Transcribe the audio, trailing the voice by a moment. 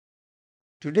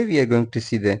Today we are going to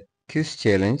see the quiz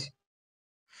challenge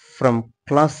from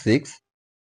class 6.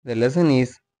 The lesson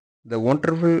is The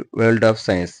Wonderful World of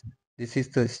Science. This is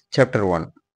the chapter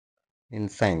 1 in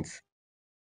science.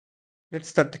 Let's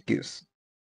start the quiz.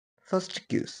 First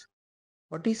quiz.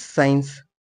 What is science?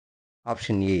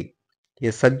 Option A.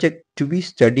 A subject to be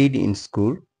studied in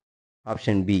school.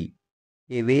 Option B.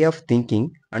 A way of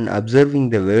thinking and observing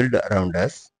the world around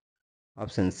us.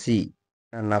 Option C.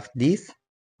 None of these.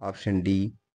 Option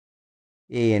D.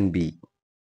 A and B.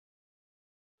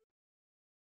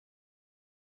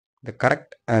 The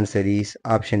correct answer is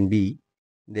option B,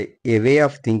 a way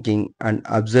of thinking and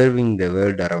observing the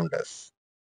world around us.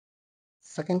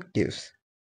 Second case.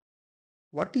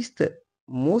 What is the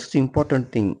most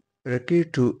important thing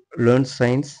required to learn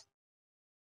science?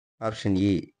 Option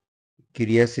A,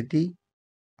 curiosity.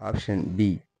 Option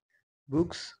B,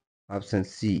 books. Option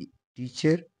C,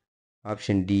 teacher.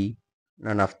 Option D,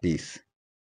 none of these.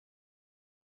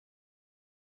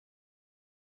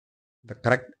 The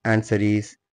correct answer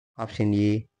is option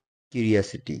A,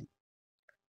 curiosity.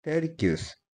 Third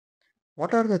case.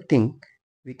 What are the things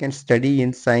we can study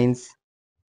in science?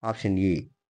 Option A,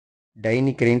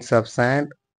 tiny grains of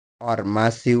sand or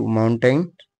massive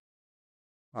mountain.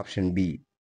 Option B,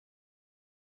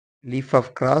 leaf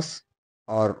of grass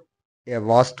or a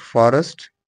vast forest.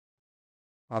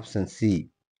 Option C,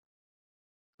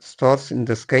 stars in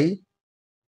the sky.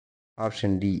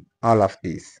 Option D, all of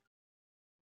these.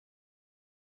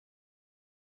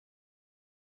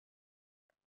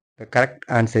 The correct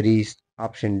answer is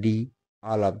option D,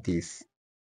 all of these.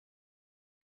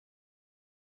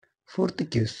 Fourth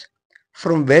quiz.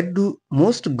 From where do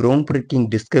most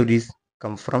groundbreaking discoveries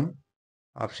come from?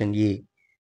 Option A,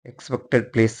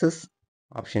 expected places.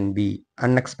 Option B,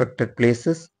 unexpected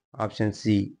places. Option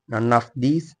C, none of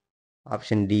these.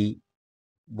 Option D,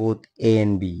 both A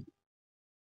and B.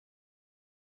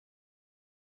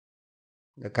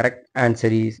 The correct answer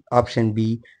is option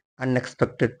B,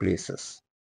 unexpected places.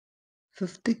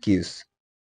 Fifth quiz.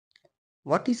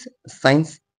 What is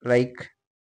science like?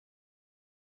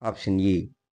 Option A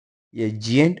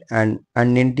giant and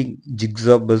unending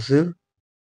jigsaw puzzle.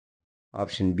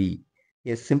 Option B,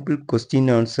 a simple question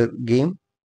answer game.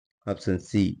 Option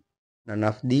C, none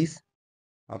of these.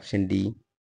 Option D,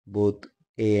 both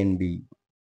A and B.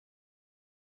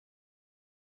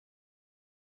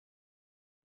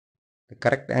 The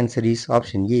correct answer is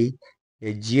option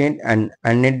A giant and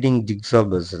unending jigsaw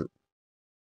puzzle.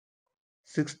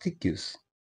 Sixth quiz.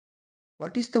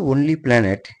 What is the only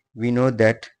planet we know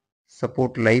that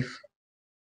support life?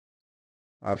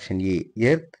 Option A,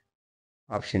 Earth.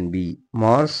 Option B,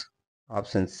 Mars.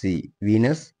 Option C,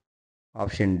 Venus.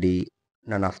 Option D,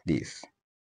 none of these.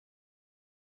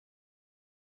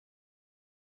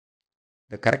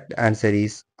 The correct answer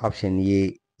is option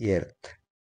A, Earth.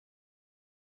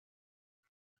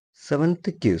 Seventh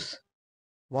quiz.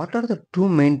 What are the two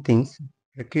main things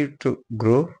required to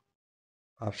grow?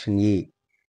 Option A,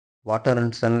 water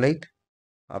and sunlight.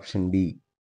 Option B,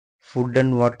 food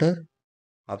and water.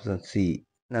 Option C,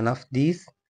 none of these.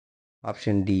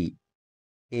 Option D,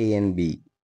 A and B.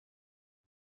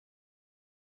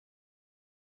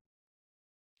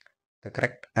 The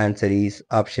correct answer is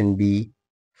option B,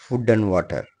 food and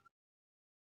water.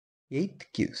 Eighth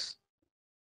quiz.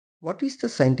 What is the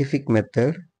scientific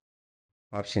method?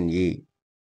 Option A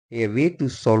way to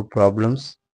solve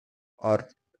problems or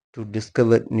to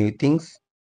discover new things.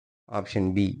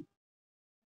 Option B,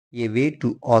 a way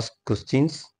to ask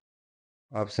questions.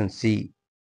 Option C,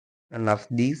 none of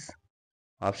these.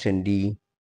 Option D,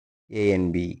 A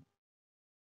and B.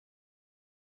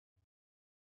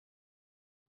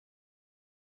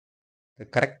 The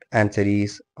correct answer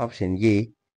is option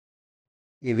a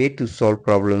way to solve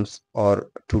problems or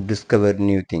to discover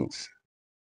new things.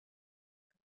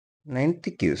 Ninth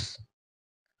quiz.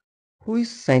 Who is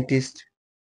scientist?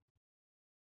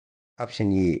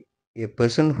 Option a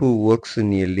person who works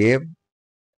in a lab.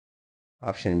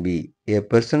 Option B, a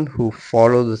person who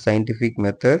follows the scientific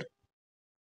method.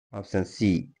 Option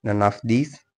C, none of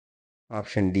these.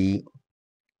 Option D,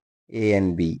 A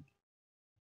and B.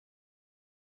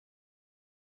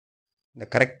 The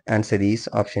correct answer is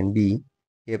option B,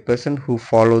 a person who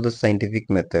follows the scientific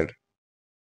method.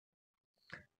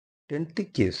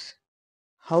 10th quiz.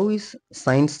 How is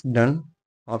science done?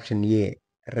 Option A,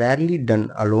 rarely done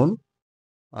alone.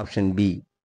 Option B,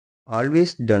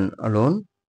 always done alone.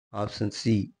 Option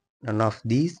C, none of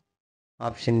these.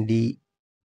 Option D,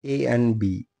 A and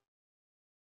B.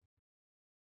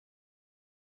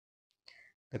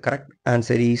 The correct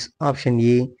answer is option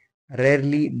A,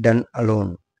 rarely done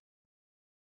alone.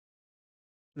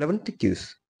 11th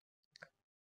quiz.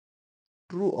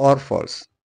 True or false?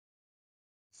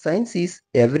 Science is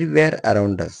everywhere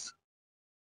around us.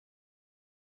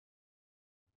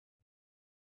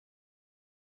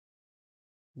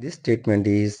 This statement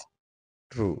is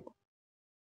true.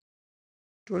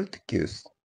 12th quiz.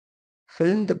 Fill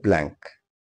in the blank.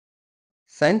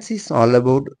 Science is all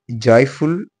about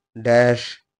joyful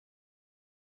dash.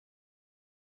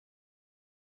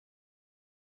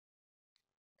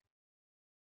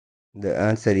 The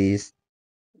answer is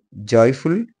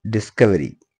joyful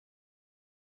discovery.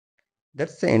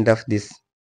 That's the end of this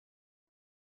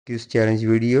quiz challenge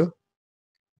video.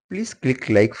 Please click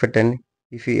like button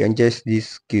if you enjoy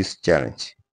this quiz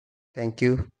challenge. Thank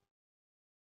you.